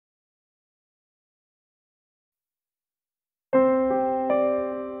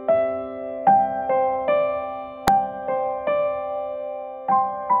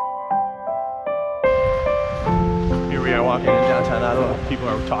walking in downtown Ottawa. People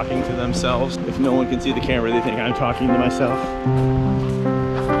are talking to themselves. If no one can see the camera, they think I'm talking to myself.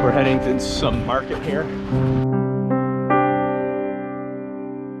 We're heading to some market here.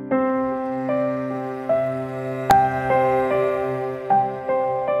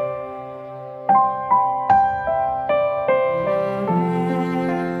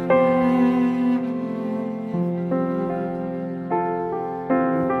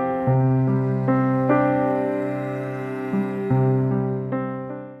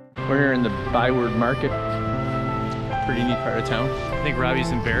 We're here in the Byward Market. Pretty neat part of town. I think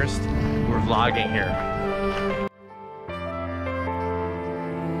Robbie's embarrassed. We're vlogging here.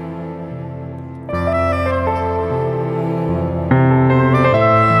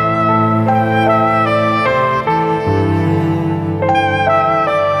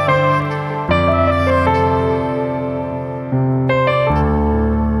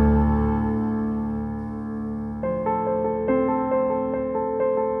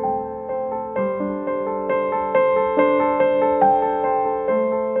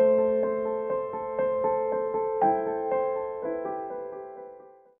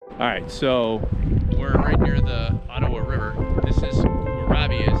 Alright, so we're right near the Ottawa River. This is where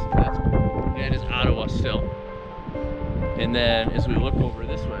Robbie is. That is Ottawa still. And then as we look over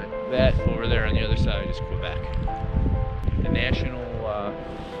this way, that over there on the other side is Quebec. The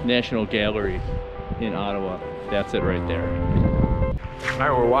National Gallery in Ottawa. That's it right there.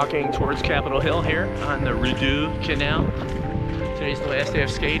 Alright, we're walking towards Capitol Hill here on the Rideau Canal. Today's the last day of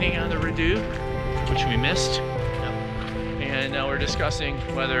skating on the Rideau, which we missed. And now we're discussing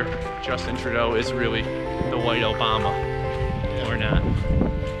whether Justin Trudeau is really the white Obama or not.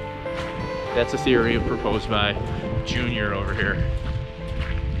 That's a theory proposed by Junior over here.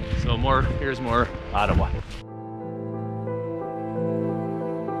 So here's more Ottawa.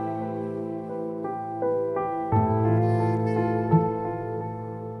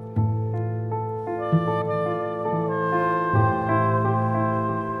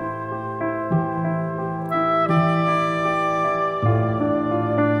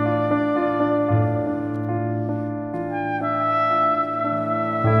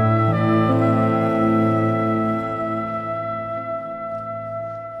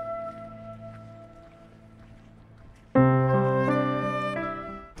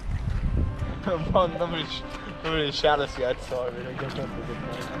 Well, nobody shot us yet, so I mean, I guess that's a good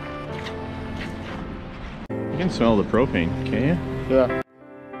point. You can smell the propane, can you? Yeah.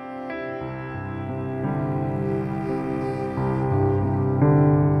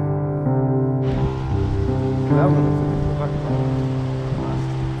 That was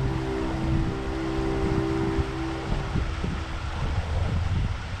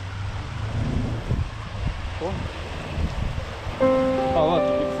cool. Oh look,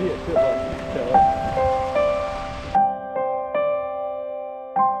 you can see it too. Look.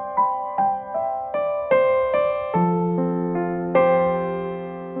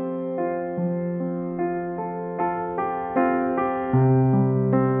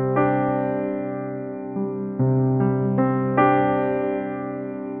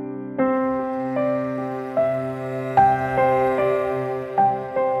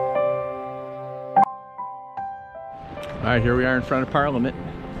 All right, here we are in front of Parliament.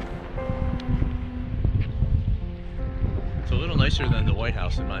 It's a little nicer than the White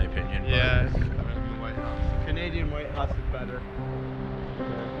House, in my opinion. Yeah, it's better than the White House. Canadian White House is better.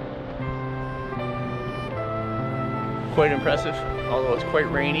 Quite impressive, although it's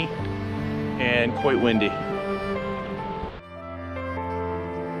quite rainy and quite windy.